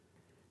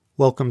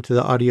Welcome to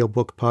the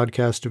audiobook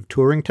podcast of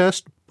Turing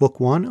Test,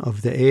 Book 1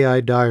 of the AI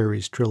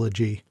Diaries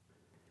trilogy.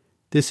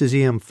 This is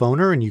E.M.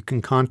 Foner, and you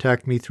can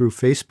contact me through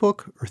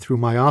Facebook or through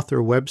my author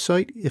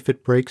website,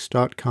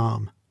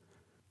 ifitbreaks.com.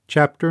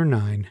 Chapter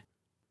 9.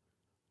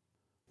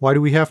 Why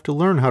do we have to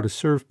learn how to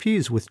serve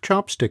peas with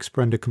chopsticks?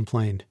 Brenda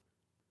complained.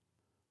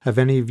 Have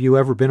any of you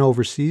ever been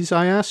overseas?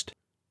 I asked.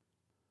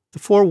 The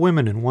 4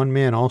 women and 1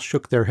 man all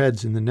shook their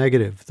heads in the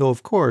negative, though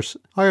of course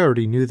I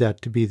already knew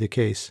that to be the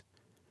case.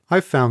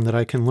 I've found that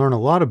I can learn a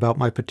lot about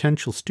my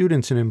potential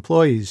students and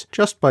employees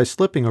just by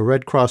slipping a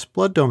Red Cross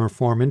blood donor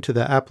form into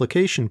the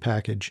application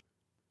package.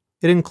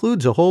 It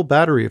includes a whole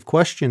battery of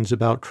questions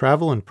about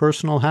travel and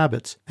personal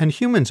habits, and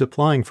humans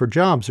applying for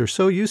jobs are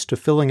so used to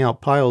filling out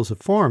piles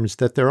of forms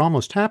that they're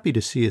almost happy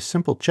to see a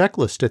simple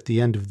checklist at the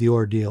end of the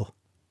ordeal.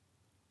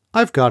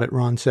 I've got it,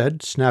 Ron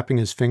said, snapping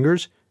his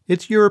fingers.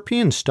 It's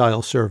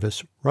European-style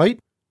service, right?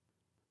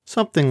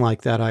 Something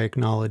like that, I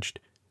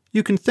acknowledged.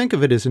 You can think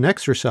of it as an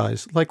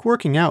exercise, like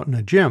working out in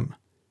a gym.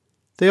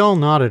 They all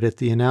nodded at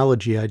the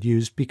analogy I'd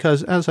used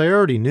because, as I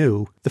already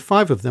knew, the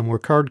 5 of them were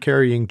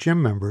card-carrying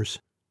gym members.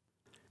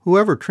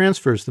 Whoever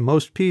transfers the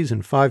most peas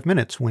in 5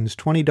 minutes wins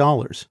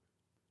 $20.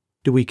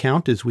 Do we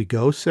count as we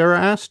go? Sarah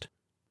asked.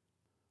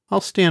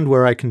 I'll stand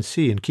where I can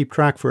see and keep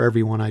track for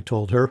everyone, I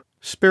told her,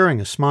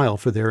 sparing a smile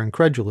for their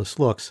incredulous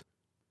looks.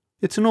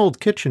 It's an old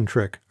kitchen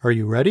trick. Are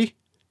you ready?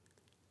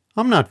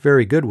 I'm not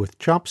very good with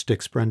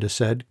chopsticks, Brenda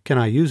said. Can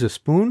I use a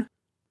spoon?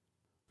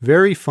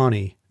 Very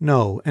funny.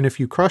 No, and if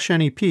you crush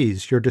any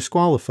peas, you're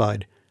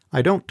disqualified.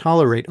 I don't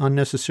tolerate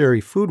unnecessary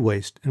food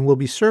waste, and will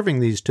be serving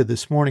these to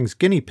this morning's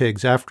guinea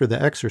pigs after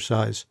the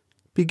exercise.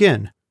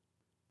 Begin.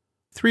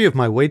 3 of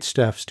my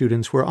waitstaff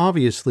students were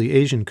obviously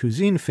Asian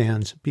cuisine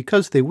fans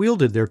because they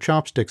wielded their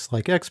chopsticks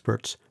like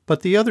experts,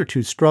 but the other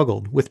 2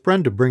 struggled, with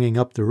Brenda bringing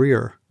up the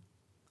rear.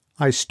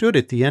 I stood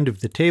at the end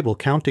of the table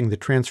counting the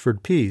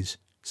transferred peas,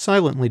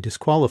 silently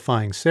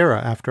disqualifying Sarah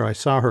after I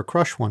saw her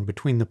crush one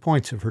between the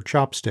points of her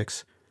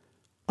chopsticks.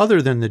 Other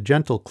than the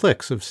gentle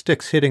clicks of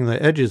sticks hitting the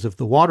edges of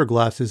the water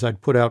glasses I'd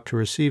put out to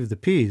receive the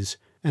peas,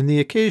 and the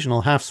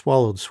occasional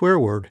half-swallowed swear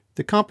word,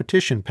 the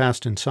competition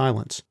passed in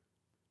silence.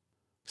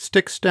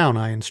 Sticks down,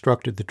 I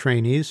instructed the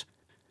trainees.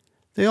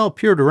 They all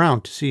peered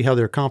around to see how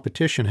their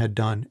competition had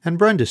done, and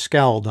Brenda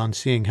scowled on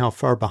seeing how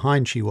far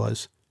behind she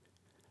was.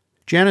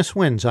 Janice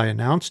wins, I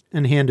announced,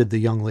 and handed the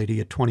young lady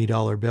a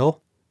 $20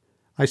 bill.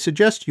 I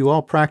suggest you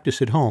all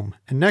practice at home,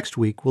 and next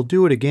week we'll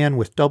do it again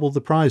with double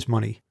the prize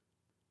money.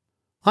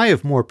 I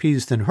have more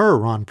peas than her,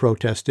 Ron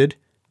protested.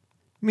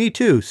 Me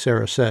too,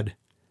 Sarah said.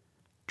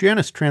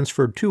 Janice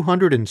transferred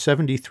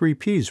 273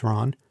 peas,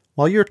 Ron,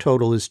 while your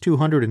total is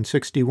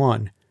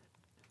 261.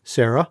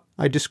 Sarah,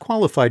 I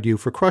disqualified you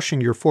for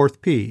crushing your 4th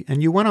pea,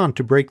 and you went on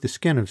to break the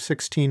skin of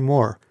 16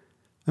 more.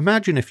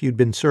 Imagine if you'd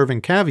been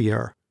serving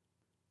caviar.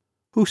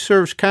 Who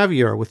serves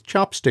caviar with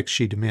chopsticks?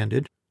 She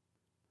demanded.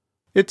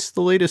 It's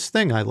the latest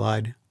thing, I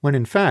lied, when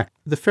in fact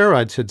the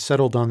Ferides had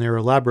settled on their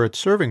elaborate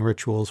serving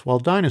rituals while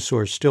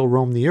dinosaurs still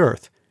roamed the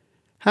earth.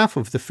 Half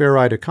of the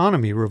Feride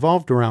economy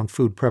revolved around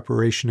food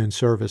preparation and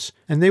service,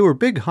 and they were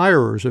big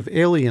hirers of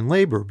alien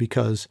labor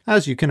because,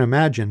 as you can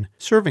imagine,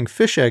 serving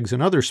fish eggs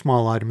and other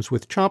small items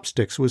with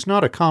chopsticks was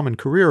not a common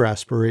career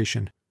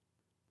aspiration.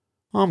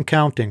 I'm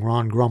counting,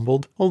 Ron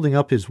grumbled, holding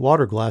up his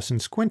water glass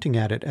and squinting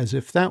at it as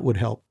if that would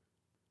help.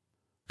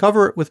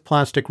 Cover it with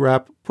plastic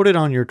wrap, put it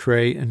on your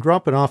tray, and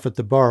drop it off at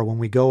the bar when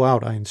we go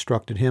out, I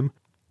instructed him.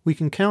 We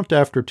can count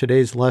after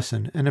today's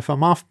lesson, and if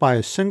I'm off by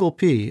a single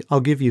pea, I'll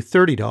give you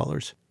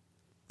 $30.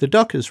 The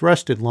duck has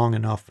rested long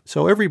enough,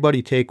 so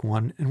everybody take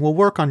one, and we'll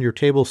work on your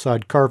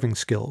tableside carving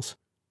skills.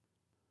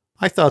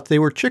 I thought they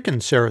were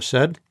chickens, Sarah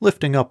said,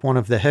 lifting up one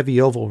of the heavy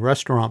oval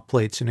restaurant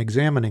plates and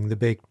examining the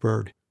baked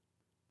bird.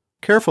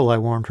 Careful, I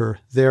warned her.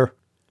 They're...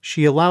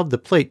 She allowed the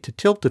plate to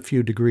tilt a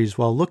few degrees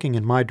while looking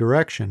in my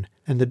direction,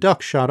 and the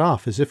duck shot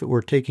off as if it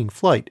were taking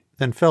flight,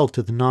 then fell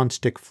to the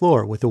non-stick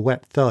floor with a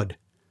wet thud.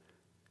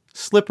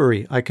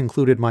 Slippery, I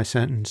concluded my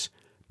sentence.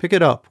 Pick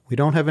it up. We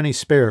don't have any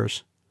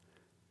spares.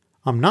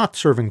 I'm not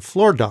serving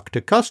floor duck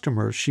to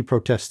customers, she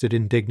protested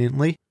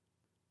indignantly.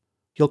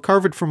 You'll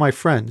carve it for my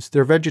friends.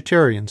 They're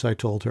vegetarians, I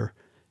told her.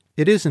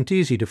 It isn't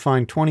easy to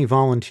find 20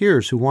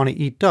 volunteers who want to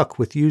eat duck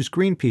with used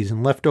green peas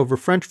and leftover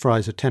French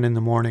fries at 10 in the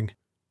morning.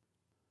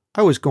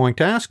 I was going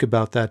to ask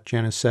about that,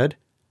 Janice said.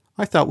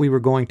 I thought we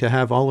were going to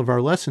have all of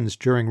our lessons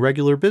during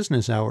regular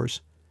business hours.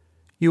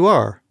 You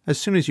are, as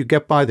soon as you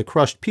get by the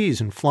crushed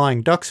peas and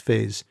flying ducks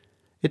phase.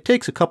 It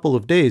takes a couple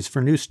of days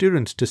for new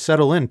students to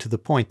settle in to the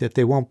point that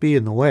they won't be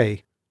in the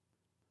way.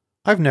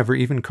 I've never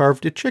even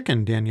carved a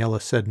chicken,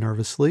 Daniela said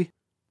nervously.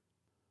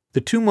 The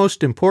 2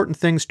 most important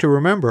things to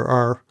remember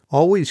are,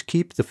 always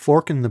keep the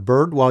fork in the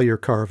bird while you're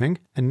carving,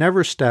 and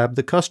never stab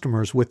the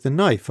customers with the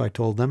knife, I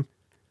told them.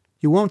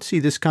 You won't see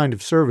this kind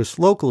of service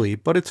locally,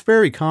 but it's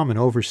very common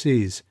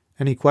overseas.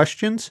 Any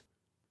questions?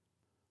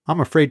 I'm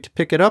afraid to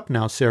pick it up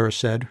now, Sarah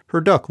said,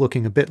 her duck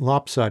looking a bit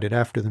lopsided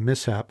after the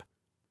mishap.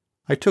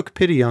 I took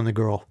pity on the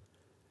girl.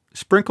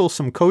 Sprinkle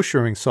some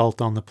koshering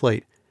salt on the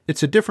plate.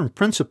 It's a different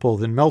principle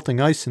than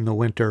melting ice in the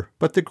winter,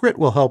 but the grit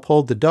will help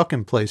hold the duck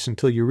in place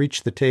until you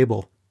reach the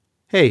table.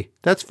 Hey,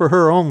 that's for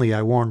her only,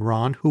 I warned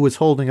Ron, who was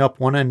holding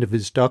up one end of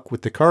his duck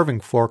with the carving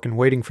fork and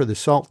waiting for the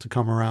salt to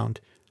come around.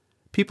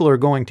 People are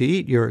going to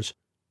eat yours.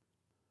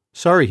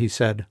 Sorry, he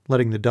said,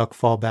 letting the duck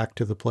fall back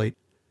to the plate.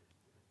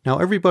 Now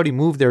everybody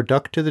move their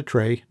duck to the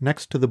tray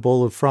next to the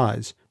bowl of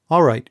fries.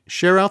 All right,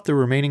 share out the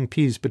remaining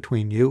peas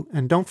between you,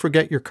 and don't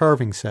forget your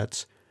carving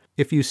sets.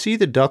 If you see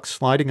the duck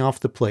sliding off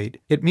the plate,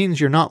 it means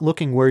you're not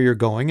looking where you're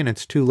going and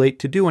it's too late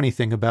to do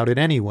anything about it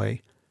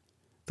anyway.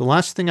 The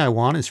last thing I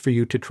want is for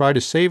you to try to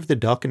save the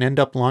duck and end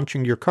up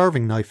launching your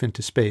carving knife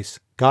into space.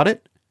 Got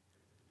it?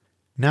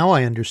 Now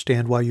I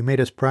understand why you made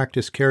us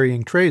practice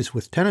carrying trays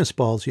with tennis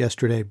balls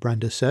yesterday,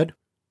 Brenda said.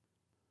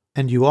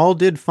 And you all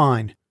did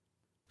fine.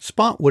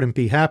 Spot wouldn't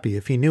be happy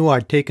if he knew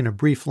I'd taken a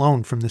brief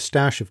loan from the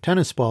stash of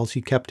tennis balls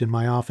he kept in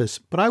my office,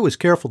 but I was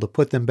careful to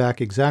put them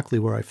back exactly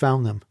where I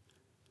found them.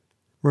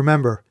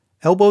 Remember,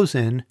 elbows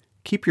in,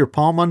 keep your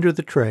palm under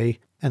the tray,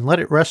 and let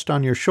it rest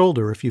on your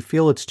shoulder if you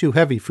feel it's too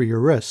heavy for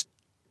your wrist.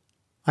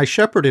 I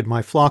shepherded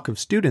my flock of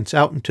students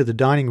out into the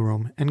dining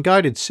room and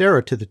guided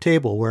Sarah to the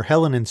table where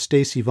Helen and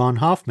Stacy von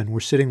Hoffman were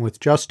sitting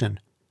with Justin.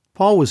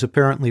 Paul was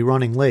apparently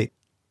running late.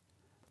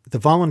 The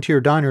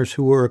volunteer diners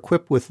who were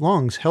equipped with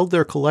lungs held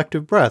their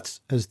collective breaths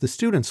as the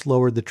students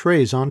lowered the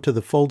trays onto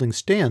the folding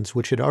stands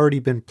which had already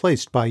been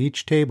placed by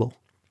each table.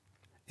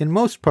 In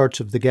most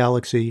parts of the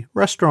galaxy,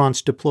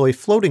 restaurants deploy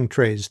floating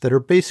trays that are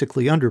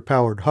basically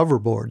underpowered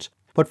hoverboards,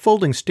 but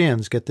folding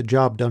stands get the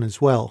job done as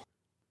well.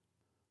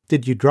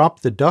 Did you drop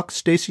the duck?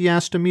 Stacy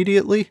asked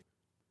immediately.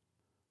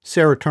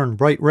 Sarah turned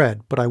bright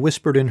red, but I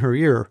whispered in her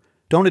ear,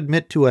 "Don't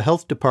admit to a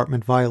health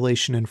department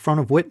violation in front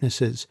of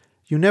witnesses.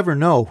 You never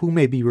know who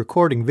may be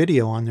recording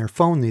video on their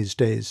phone these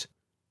days."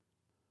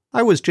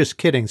 I was just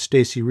kidding,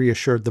 Stacy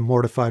reassured the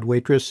mortified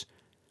waitress.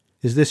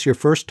 Is this your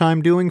first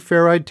time doing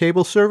fair-eyed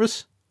table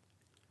service?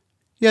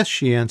 Yes,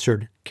 she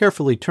answered,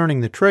 carefully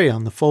turning the tray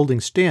on the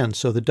folding stand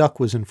so the duck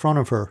was in front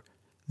of her.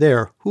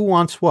 There, who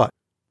wants what?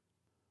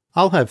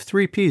 I'll have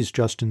 3 peas,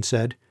 Justin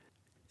said.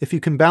 If you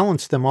can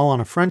balance them all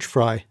on a French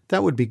fry,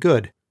 that would be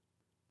good.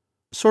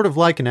 Sort of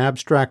like an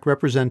abstract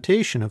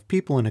representation of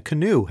people in a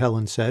canoe,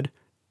 Helen said.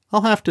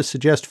 I'll have to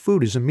suggest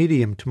food as a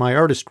medium to my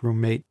artist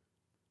roommate.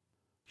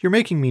 You're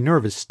making me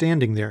nervous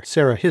standing there,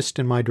 Sarah hissed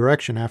in my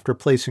direction after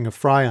placing a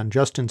fry on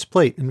Justin's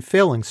plate and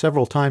failing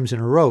several times in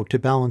a row to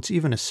balance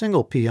even a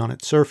single pea on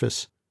its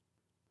surface.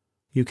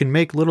 You can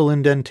make little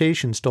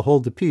indentations to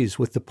hold the peas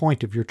with the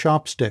point of your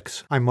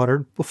chopsticks, I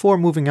muttered, before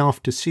moving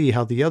off to see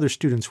how the other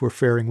students were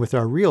faring with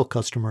our real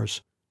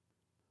customers.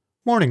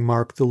 Morning,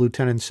 Mark, the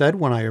lieutenant said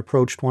when I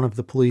approached one of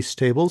the police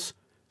tables.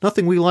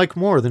 Nothing we like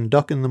more than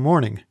duck in the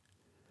morning.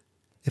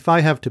 If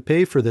I have to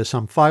pay for this,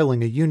 I'm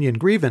filing a union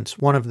grievance,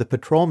 one of the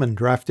patrolmen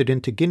drafted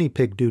into guinea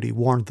pig duty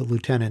warned the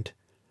lieutenant.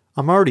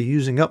 I'm already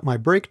using up my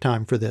break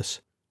time for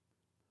this.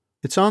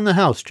 It's on the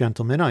house,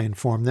 gentlemen, I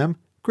informed them,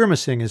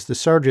 grimacing as the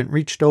sergeant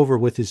reached over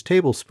with his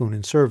tablespoon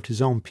and served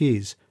his own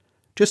peas.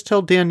 Just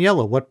tell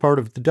Daniela what part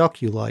of the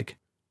duck you like.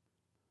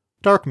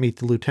 Dark meat,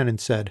 the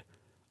lieutenant said.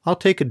 I'll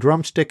take a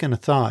drumstick and a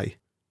thigh.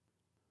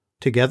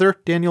 Together?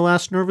 Daniel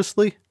asked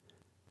nervously.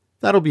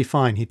 That'll be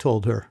fine, he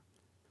told her.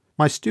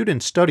 My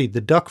student studied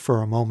the duck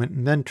for a moment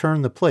and then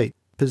turned the plate,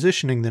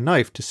 positioning the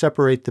knife to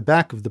separate the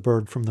back of the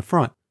bird from the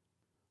front.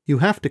 You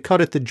have to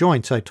cut at the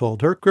joints, I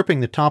told her,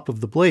 gripping the top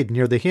of the blade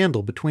near the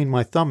handle between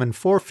my thumb and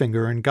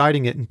forefinger and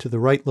guiding it into the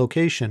right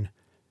location.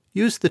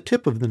 Use the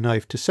tip of the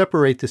knife to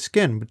separate the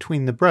skin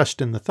between the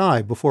breast and the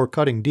thigh before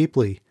cutting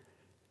deeply.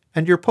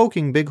 And you're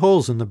poking big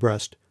holes in the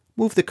breast.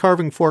 Move the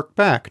carving fork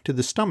back to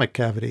the stomach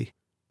cavity.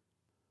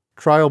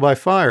 Trial by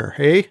fire,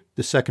 eh?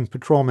 The second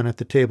patrolman at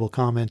the table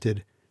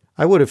commented.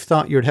 I would have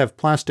thought you'd have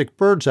plastic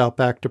birds out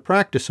back to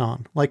practice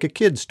on, like a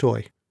kid's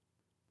toy.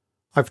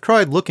 I've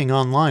tried looking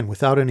online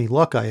without any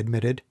luck, I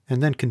admitted,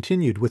 and then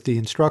continued with the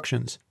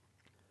instructions.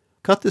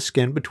 Cut the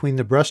skin between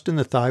the breast and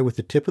the thigh with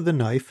the tip of the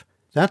knife.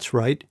 That's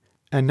right.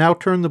 And now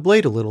turn the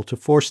blade a little to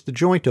force the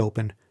joint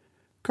open.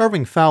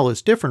 Carving fowl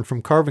is different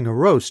from carving a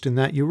roast in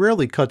that you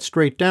rarely cut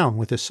straight down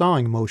with a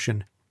sawing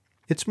motion.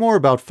 It's more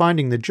about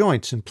finding the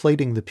joints and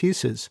plating the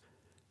pieces.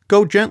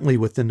 Go gently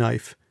with the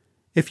knife.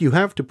 If you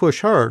have to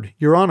push hard,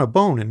 you're on a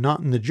bone and not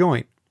in the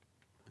joint.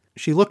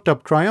 She looked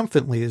up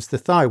triumphantly as the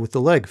thigh with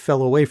the leg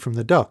fell away from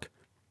the duck.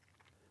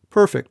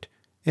 Perfect.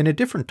 In a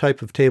different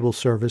type of table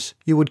service,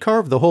 you would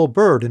carve the whole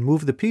bird and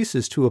move the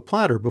pieces to a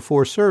platter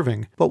before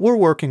serving, but we're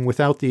working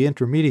without the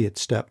intermediate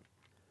step.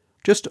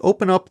 Just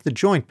open up the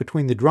joint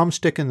between the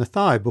drumstick and the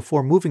thigh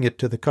before moving it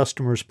to the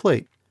customer's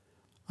plate.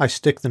 I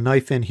stick the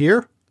knife in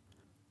here.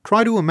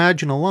 Try to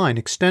imagine a line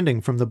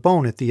extending from the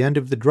bone at the end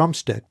of the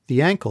drumstick,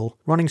 the ankle,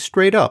 running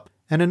straight up,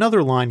 and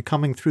another line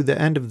coming through the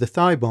end of the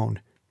thigh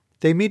bone.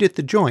 They meet at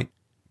the joint.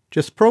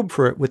 Just probe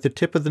for it with the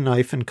tip of the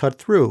knife and cut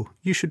through.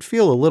 You should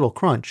feel a little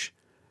crunch.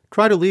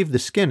 Try to leave the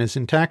skin as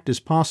intact as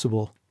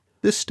possible.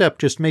 This step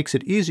just makes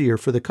it easier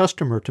for the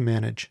customer to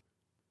manage.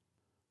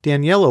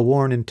 Daniela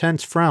wore an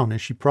intense frown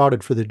as she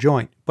prodded for the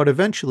joint, but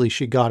eventually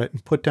she got it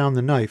and put down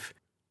the knife.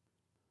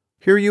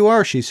 "Here you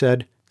are," she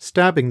said,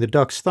 stabbing the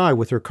duck's thigh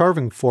with her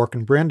carving fork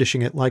and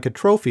brandishing it like a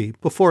trophy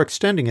before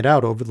extending it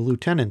out over the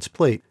lieutenant's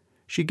plate.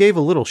 She gave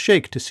a little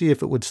shake to see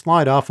if it would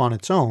slide off on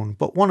its own,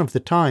 but one of the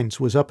tines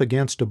was up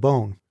against a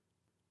bone.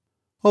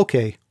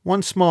 "Okay,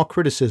 one small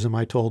criticism,"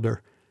 I told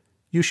her.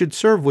 "You should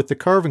serve with the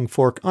carving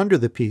fork under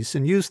the piece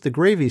and use the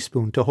gravy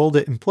spoon to hold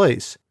it in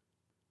place."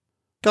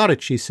 "Got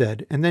it," she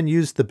said, and then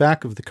used the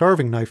back of the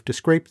carving knife to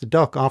scrape the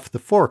duck off the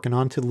fork and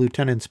onto the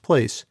lieutenant's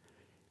place.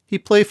 He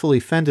playfully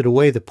fended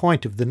away the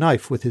point of the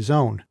knife with his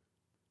own.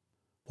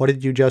 "What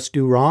did you just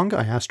do wrong?"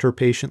 I asked her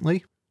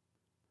patiently.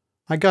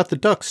 "I got the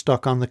duck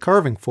stuck on the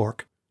carving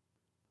fork."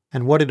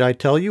 "And what did I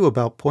tell you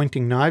about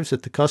pointing knives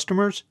at the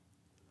customers?"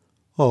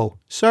 "Oh,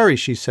 sorry,"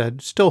 she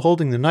said, still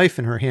holding the knife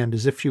in her hand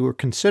as if she were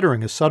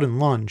considering a sudden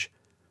lunge.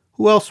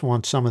 "Who else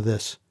wants some of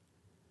this?"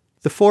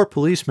 The 4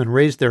 policemen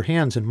raised their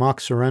hands in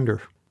mock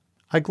surrender.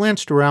 I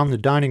glanced around the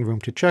dining room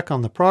to check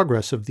on the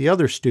progress of the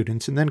other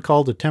students and then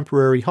called a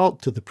temporary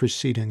halt to the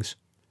proceedings.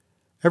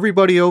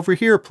 "Everybody over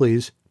here,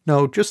 please.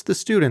 No, just the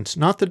students,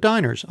 not the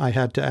diners," I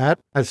had to add,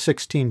 as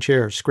 16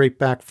 chairs scraped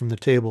back from the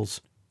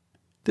tables.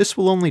 "This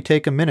will only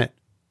take a minute.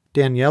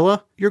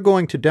 Daniela, you're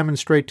going to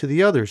demonstrate to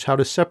the others how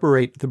to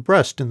separate the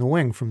breast and the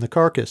wing from the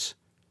carcass."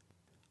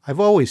 "I've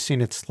always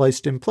seen it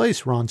sliced in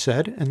place," Ron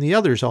said, and the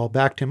others all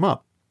backed him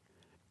up.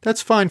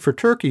 "That's fine for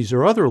turkeys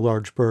or other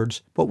large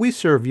birds, but we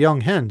serve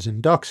young hens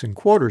and ducks in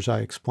quarters,"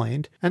 I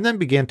explained, and then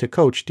began to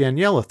coach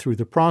Daniela through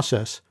the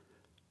process.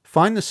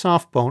 "Find the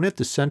soft bone at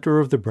the center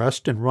of the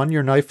breast and run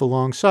your knife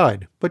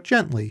alongside, but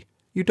gently.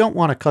 You don't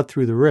want to cut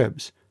through the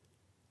ribs.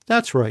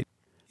 That's right.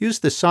 Use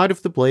the side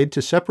of the blade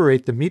to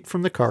separate the meat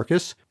from the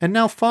carcass, and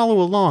now follow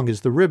along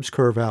as the ribs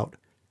curve out.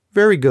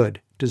 Very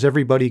good. Does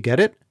everybody get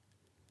it?"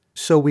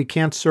 "So we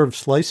can't serve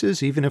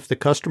slices even if the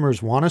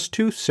customers want us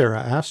to?" Sarah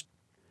asked.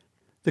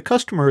 "The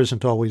customer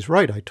isn't always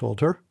right," I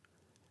told her.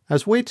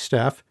 "As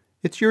waitstaff,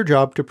 it's your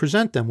job to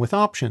present them with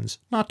options,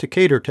 not to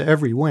cater to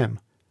every whim.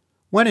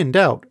 When in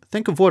doubt,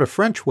 think of what a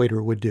French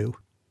waiter would do."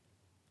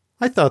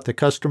 "I thought the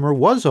customer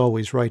was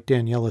always right,"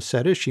 Daniela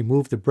said as she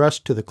moved the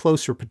breast to the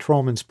closer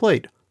patrolman's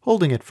plate,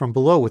 holding it from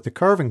below with the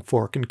carving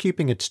fork and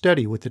keeping it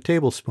steady with the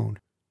tablespoon.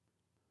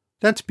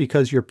 "That's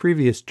because your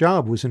previous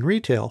job was in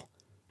retail.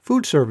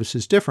 Food service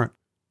is different."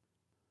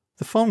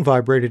 The phone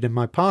vibrated in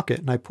my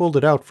pocket and I pulled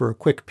it out for a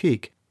quick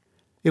peek.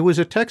 It was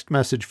a text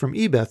message from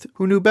Ebeth,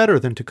 who knew better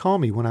than to call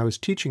me when I was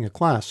teaching a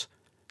class.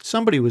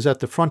 Somebody was at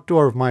the front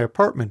door of my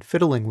apartment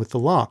fiddling with the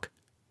lock.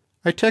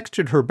 I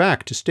texted her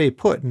back to stay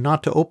put and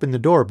not to open the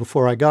door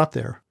before I got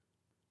there.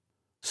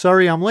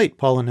 "Sorry I'm late,"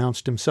 Paul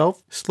announced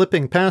himself,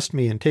 slipping past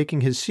me and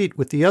taking his seat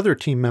with the other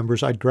team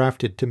members I'd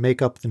drafted to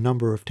make up the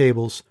number of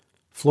tables.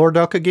 "Floor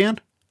duck again?"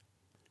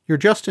 "You're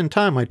just in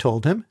time," I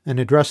told him, and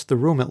addressed the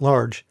room at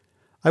large.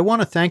 "I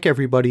want to thank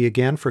everybody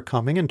again for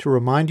coming and to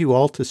remind you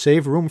all to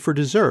save room for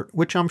dessert,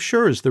 which I'm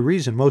sure is the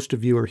reason most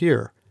of you are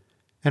here.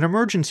 An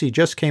emergency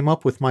just came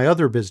up with my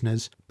other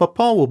business, but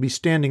Paul will be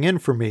standing in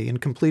for me and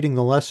completing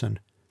the lesson.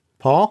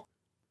 Paul?"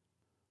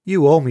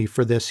 "You owe me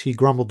for this," he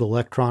grumbled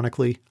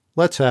electronically.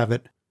 "Let's have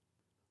it."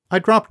 I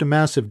dropped a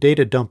massive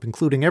data dump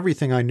including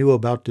everything I knew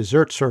about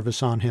dessert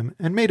service on him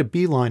and made a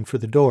beeline for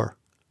the door.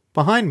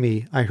 Behind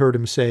me, I heard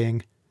him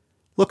saying,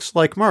 "Looks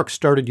like Mark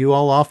started you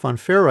all off on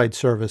fair ride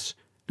service.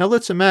 Now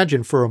let's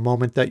imagine for a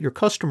moment that your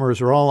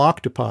customers are all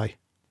octopi."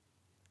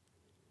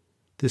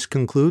 This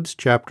concludes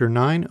Chapter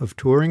 9 of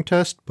Turing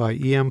Test by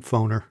E.M.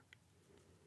 Foner.